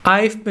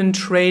I've been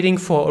trading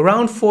for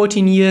around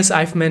 14 years.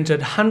 I've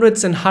mentored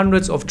hundreds and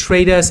hundreds of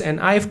traders, and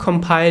I've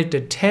compiled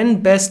the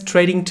 10 best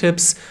trading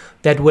tips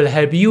that will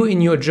help you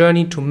in your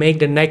journey to make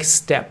the next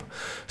step.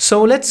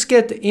 So let's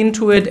get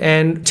into it.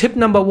 And tip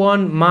number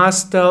 1,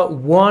 master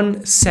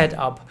one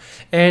setup.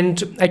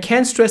 And I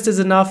can't stress this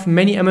enough.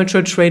 Many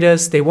amateur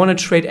traders, they want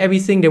to trade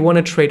everything. They want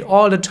to trade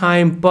all the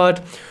time. But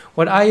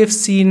what I have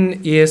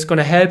seen is going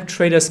to help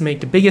traders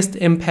make the biggest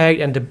impact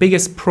and the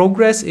biggest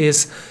progress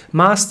is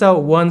master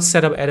one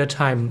setup at a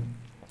time.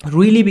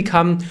 Really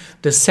become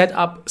the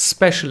setup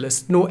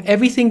specialist. Know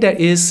everything there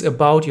is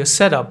about your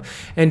setup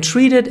and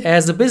treat it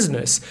as a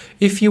business.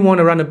 If you want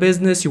to run a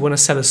business, you want to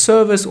sell a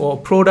service or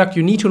a product,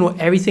 you need to know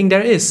everything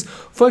there is.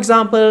 For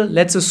example,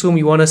 let's assume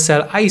you want to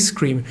sell ice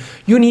cream.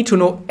 You need to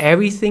know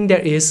everything there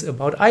is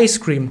about ice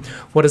cream.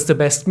 What is the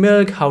best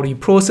milk? How do you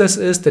process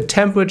it? The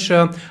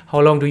temperature? How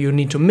long do you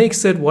need to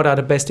mix it? What are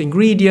the best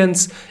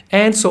ingredients?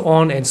 And so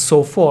on and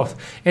so forth.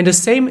 And the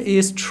same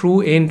is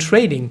true in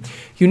trading.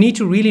 You need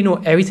to really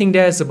know everything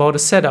there is about a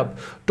setup.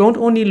 Don't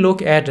only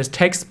look at the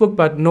textbook,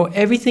 but know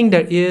everything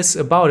there is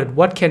about it.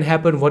 What can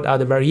happen? What are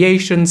the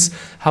variations?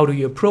 How do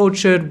you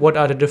approach it? What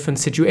are the different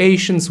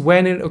situations?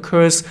 When it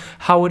occurs?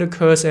 How it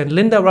occurs? And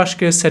Linda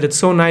Rushke said it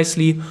so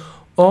nicely.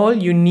 All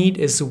you need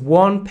is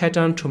one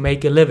pattern to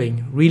make a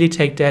living. Really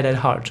take that at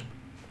heart.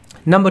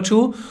 Number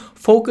 2,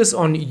 focus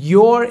on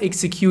your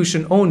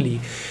execution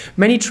only.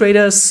 Many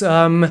traders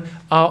are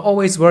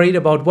always worried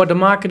about what the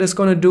market is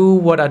going to do,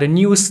 what are the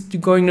news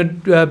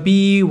going to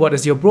be, what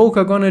is your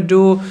broker going to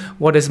do,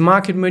 what is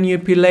market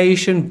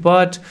manipulation.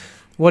 But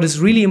what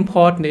is really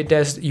important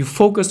is that you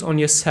focus on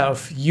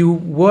yourself. You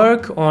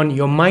work on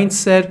your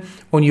mindset,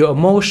 on your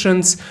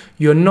emotions.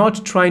 You're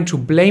not trying to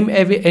blame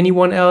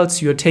anyone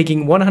else. You're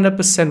taking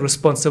 100%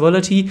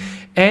 responsibility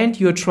and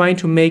you're trying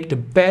to make the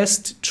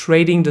best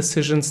trading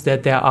decisions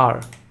that there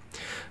are.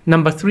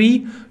 Number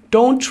 3,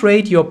 don't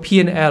trade your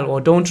P&L or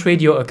don't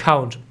trade your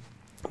account.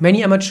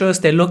 Many amateurs,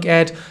 they look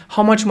at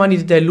how much money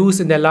did they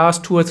lose in their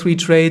last 2 or 3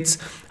 trades,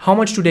 how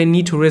much do they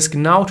need to risk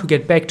now to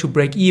get back to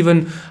break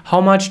even, how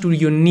much do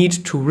you need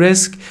to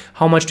risk,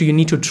 how much do you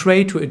need to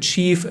trade to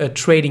achieve a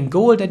trading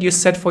goal that you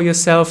set for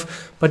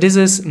yourself. But this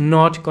is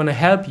not going to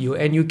help you,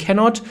 and you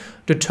cannot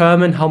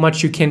determine how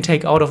much you can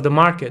take out of the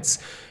markets.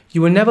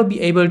 You will never be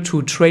able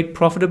to trade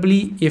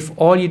profitably if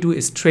all you do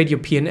is trade your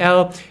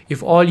P&L,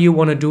 if all you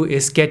want to do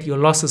is get your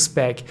losses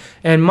back.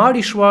 And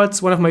Marty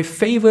Schwartz, one of my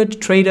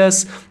favorite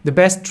traders, the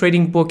best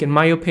trading book in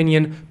my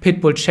opinion,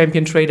 Pitbull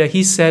Champion Trader,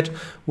 he said,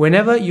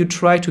 whenever you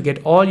try to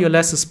get all your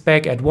losses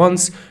back at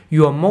once,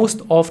 you are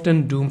most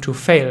often doomed to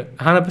fail.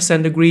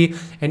 100% agree.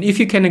 And if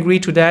you can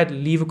agree to that,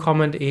 leave a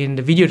comment in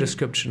the video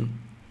description.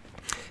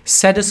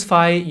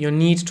 Satisfy your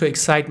need to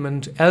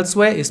excitement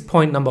elsewhere is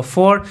point number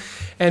 4.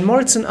 And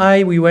Moritz and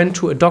I, we went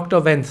to a Dr.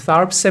 Van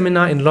Tharp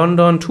seminar in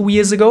London 2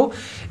 years ago,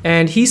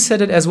 and he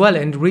said it as well,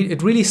 and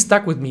it really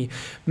stuck with me.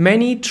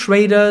 Many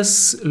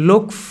traders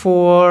look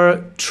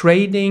for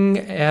trading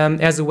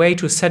as a way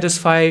to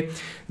satisfy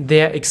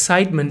their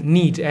excitement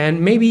need, and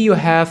maybe you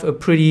have a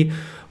pretty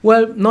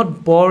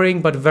not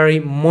boring, but very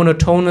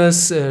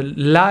monotonous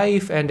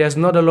life, and there's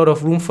not a lot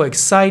of room for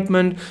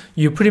excitement.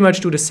 You pretty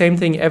much do the same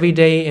thing every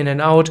day in and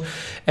out.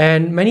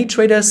 And many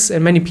traders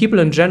and many people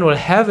in general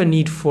have a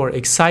need for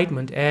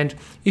excitement. And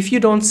if you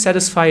don't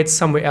satisfy it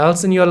somewhere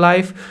else in your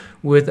life,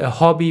 with a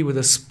hobby, with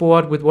a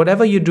sport, with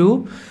whatever you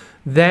do,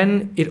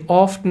 then it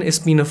often is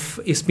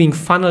being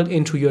funneled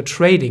into your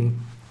trading.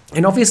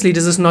 And obviously,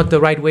 this is not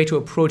the right way to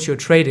approach your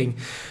trading.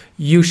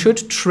 You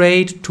should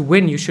trade to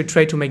win, you should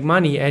trade to make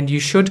money, and you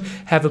should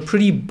have a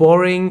pretty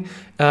boring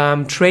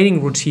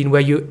trading routine where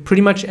you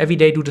pretty much every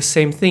day do the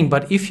same thing.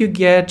 But if you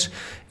get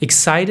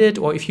excited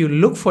or if you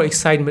look for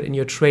excitement in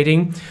your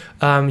trading,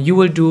 you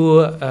will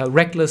do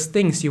reckless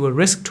things. You will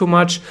risk too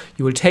much,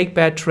 you will take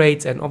bad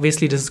trades, and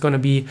obviously this is going to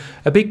be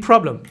a big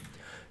problem.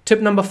 Tip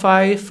number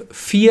 5,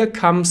 fear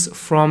comes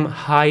from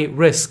high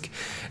risk.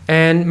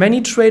 And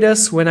many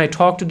traders, when I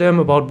talk to them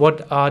about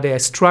what are they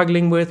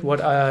struggling with, what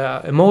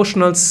are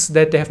emotionals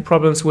that they have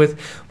problems with,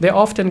 they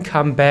often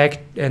come back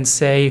and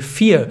say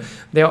fear.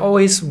 They're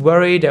always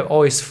worried, they're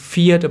always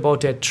feared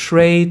about their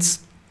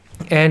trades.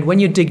 And when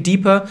you dig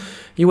deeper,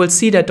 you will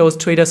see that those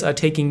traders are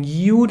taking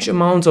huge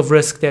amounts of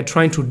risk. They're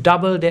trying to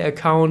double their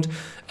account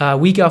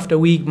week after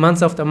week,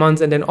 month after month,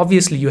 and then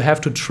obviously you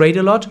have to trade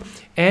a lot,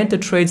 and the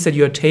trades that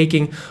you're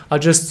taking are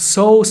just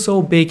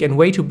so big and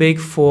way too big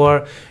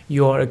for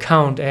your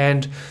account.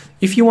 And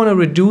if you want to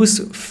reduce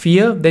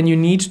fear, then you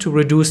need to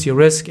reduce your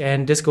risk,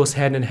 and this goes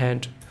hand in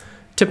hand.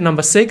 Tip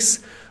number 6,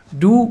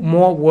 do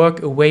more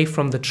work away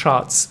from the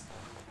charts.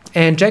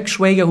 And Jack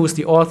Schwager, who's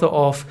the author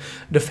of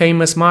the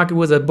famous Market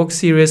Wizard book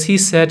series, he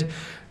said,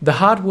 the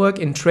hard work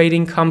in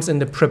trading comes in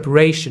the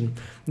preparation.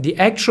 The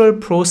actual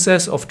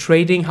process of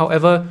trading,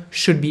 however,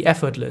 should be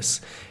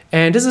effortless.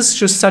 And this is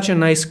just such a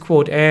nice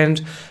quote.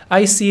 And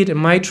I see it in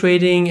my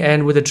trading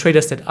and with the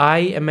traders that I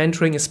am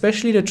mentoring,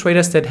 especially the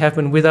traders that have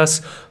been with us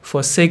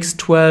for 6,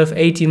 12,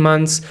 18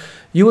 months.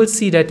 You will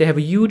see that they have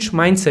a huge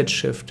mindset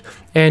shift.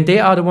 And they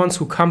are the ones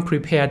who come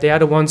prepared. They are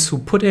the ones who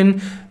put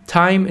in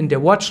time in their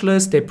watch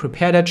list. They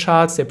prepare their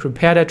charts. They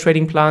prepare their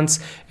trading plans.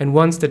 And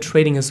once the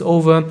trading is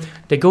over,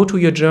 they go to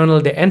your journal.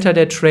 They enter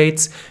their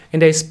trades.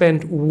 And they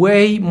spend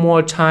way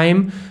more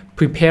time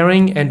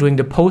preparing and doing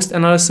the post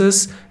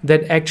analysis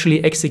than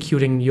actually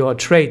executing your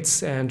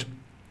trades and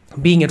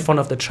being in front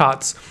of the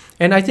charts.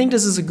 And I think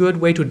this is a good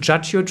way to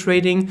judge your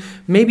trading,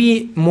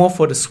 maybe more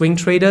for the swing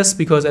traders,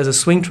 because as a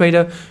swing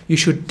trader, you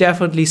should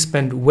definitely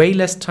spend way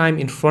less time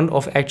in front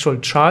of actual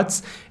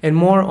charts and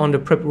more on the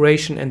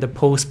preparation and the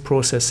post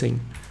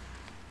processing.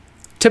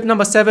 Tip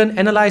number 7,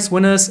 analyze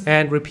winners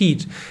and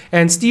repeat.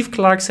 And Steve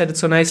Clark said it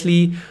so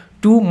nicely,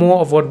 do more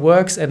of what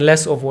works and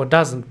less of what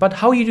doesn't. But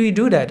how do you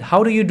do that?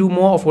 How do you do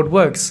more of what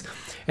works?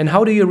 And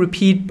how do you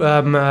repeat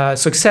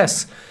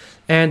success?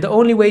 And the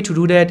only way to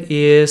do that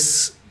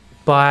is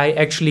by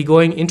actually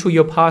going into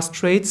your past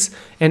trades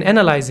and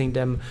analyzing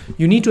them.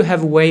 You need to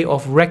have a way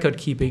of record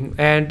keeping,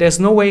 and there's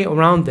no way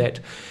around that.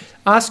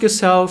 Ask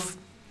yourself,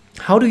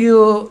 how do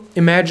you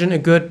imagine a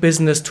good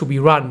business to be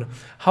run?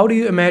 How do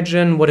you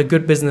imagine what a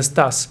good business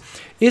does?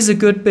 Is a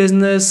good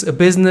business a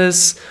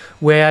business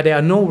where there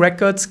are no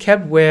records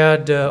kept, where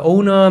the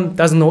owner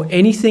doesn't know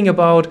anything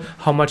about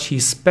how much he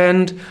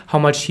spent, how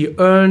much he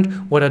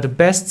earned, what are the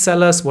best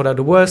sellers, what are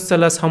the worst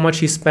sellers, how much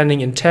he's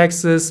spending in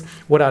taxes,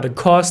 what are the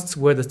costs,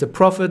 where is the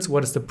profits,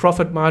 what is the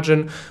profit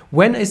margin,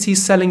 when is he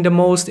selling the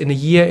most, in a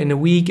year, in a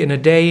week, in a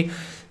day?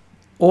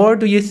 Or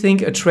do you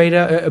think a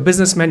trader, a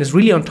businessman is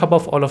really on top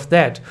of all of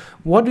that?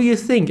 What do you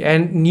think?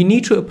 And you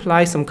need to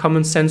apply some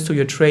common sense to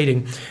your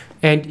trading.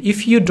 And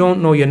if you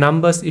don't know your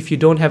numbers, if you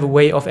don't have a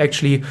way of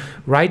actually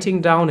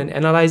writing down and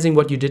analyzing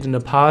what you did in the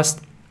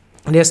past,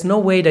 there's no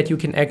way that you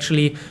can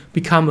actually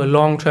become a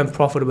long-term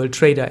profitable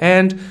trader.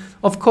 And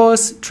of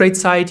course,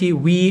 Tradeciety,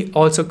 we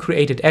also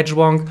created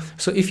Edgewonk.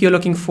 So if you're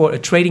looking for a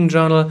trading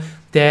journal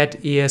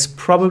that is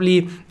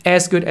probably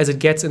as good as it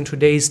gets in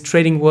today's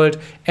trading world,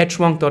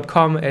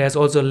 edgewonk.com. It has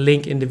also a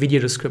link in the video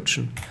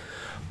description.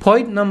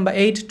 Point number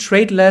 8,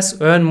 trade less,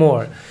 earn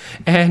more.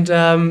 And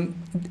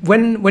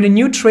when a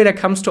new trader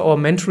comes to our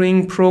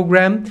mentoring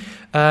program,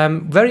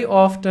 very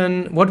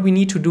often what we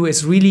need to do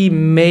is really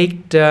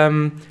make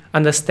them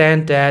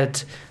understand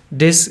that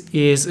this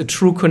is a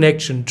true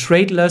connection.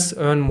 Trade less,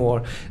 earn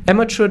more.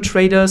 Amateur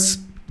traders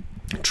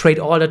trade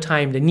all the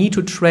time. They need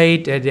to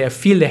trade. They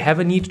feel they have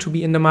a need to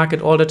be in the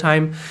market all the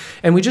time.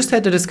 And we just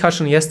had the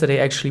discussion yesterday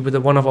actually with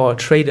one of our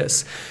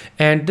traders.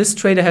 And this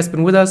trader has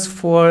been with us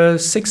for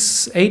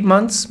 6-8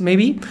 months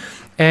maybe.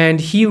 And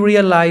he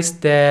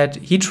realized that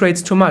he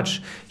trades too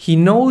much. He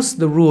knows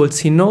the rules.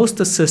 He knows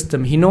the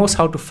system. He knows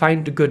how to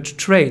find the good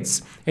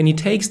trades. And he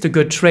takes the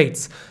good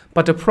trades.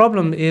 But the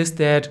problem is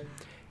that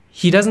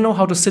he doesn't know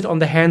how to sit on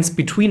the hands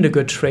between the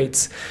good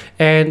trades.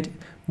 And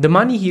the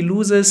money he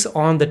loses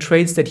on the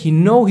trades that he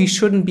know he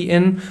shouldn't be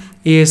in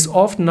is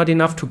often not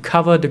enough to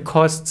cover the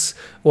costs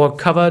or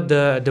cover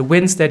the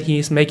wins that he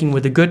is making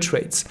with the good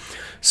trades.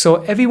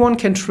 So everyone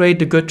can trade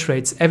the good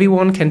trades.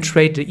 Everyone can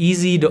trade the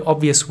easy, the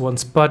obvious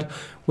ones. But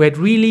where it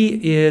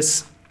really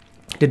is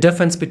the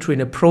difference between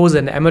the pros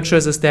and the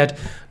amateurs is that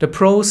the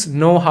pros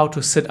know how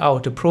to sit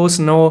out. The pros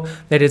know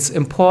that it's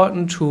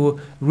important to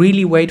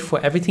really wait for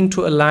everything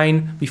to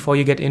align before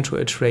you get into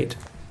a trade.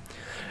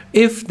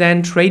 If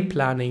then trade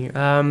planning,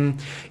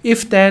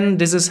 if then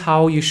this is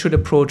how you should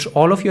approach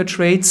all of your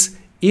trades.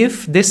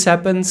 If this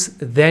happens,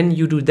 then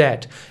you do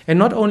that. And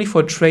not only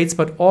for trades,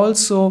 but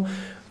also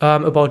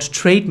about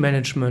trade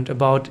management,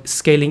 about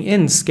scaling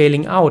in,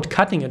 scaling out,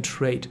 cutting a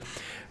trade.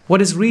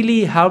 What is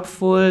really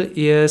helpful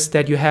is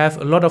that you have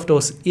a lot of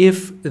those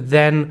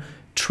if-then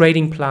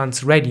trading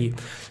plans ready.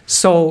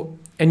 So,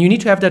 and you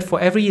need to have that for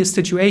every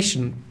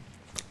situation.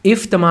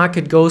 If the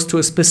market goes to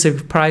a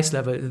specific price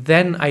level,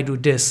 then I do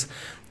this.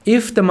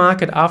 If the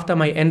market after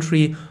my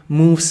entry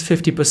moves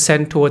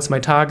 50% towards my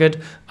target,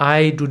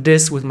 I do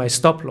this with my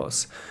stop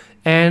loss.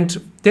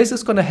 And this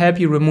is going to help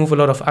you remove a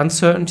lot of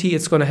uncertainty.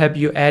 It's going to help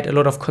you add a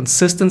lot of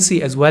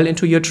consistency as well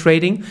into your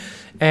trading,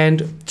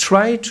 and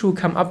try to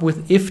come up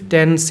with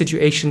if-then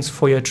situations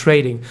for your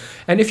trading.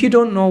 And if you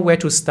don't know where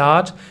to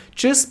start,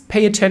 just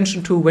pay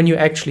attention to when you're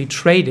actually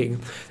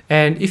trading.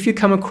 And if you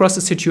come across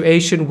a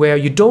situation where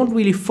you don't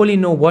really fully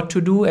know what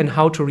to do and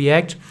how to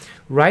react,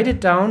 write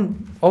it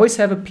down. Always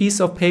have a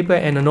piece of paper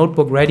and a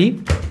notebook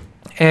ready.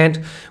 And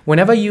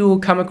whenever you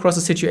come across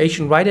a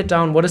situation, write it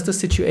down. What is the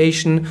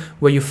situation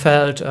where you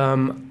felt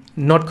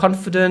not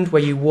confident,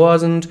 where you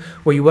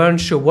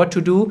weren't sure what to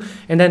do?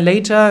 And then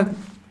later,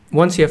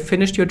 once you have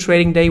finished your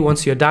trading day,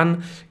 once you're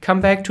done, come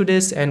back to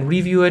this and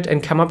review it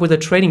and come up with a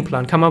trading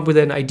plan, come up with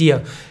an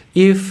idea.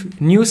 If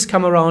news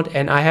come around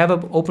and I have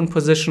an open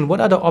position,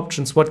 what are the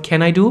options? What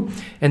can I do?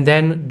 And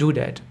then do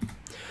that.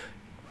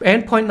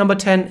 And point number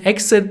 10,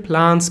 exit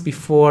plans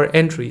before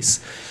entries.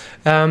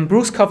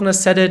 Bruce Kovner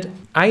said it,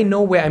 I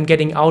know where I'm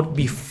getting out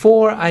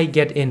before I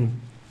get in.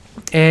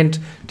 And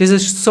this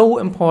is so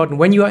important.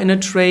 When you are in a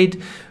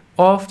trade,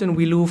 often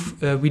we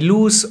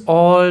lose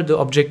all the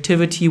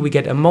objectivity, we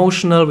get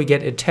emotional, we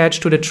get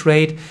attached to the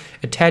trade,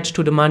 attached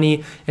to the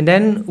money, and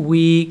then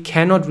we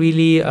cannot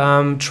really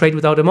trade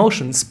without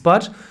emotions.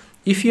 But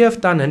if you have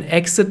done an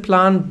exit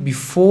plan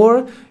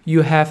before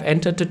you have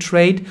entered the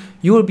trade,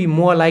 you will be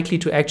more likely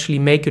to actually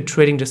make your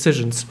trading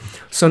decisions.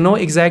 So know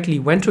exactly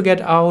when to get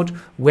out,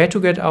 where to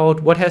get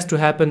out, what has to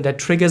happen that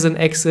triggers an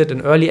exit,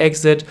 an early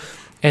exit,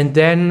 and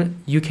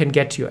then you can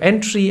get to your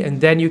entry,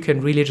 and then you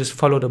can really just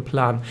follow the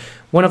plan.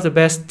 One of the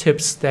best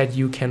tips that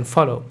you can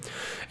follow.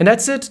 And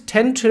that's it,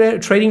 10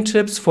 trading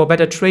tips for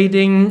better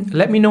trading.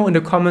 Let me know in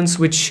the comments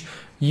which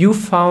you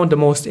found the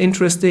most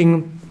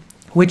interesting.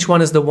 Which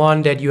one is the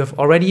one that you have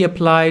already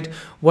applied?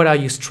 What are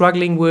you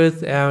struggling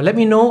with? Let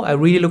me know. I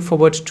really look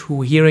forward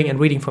to hearing and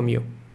reading from you.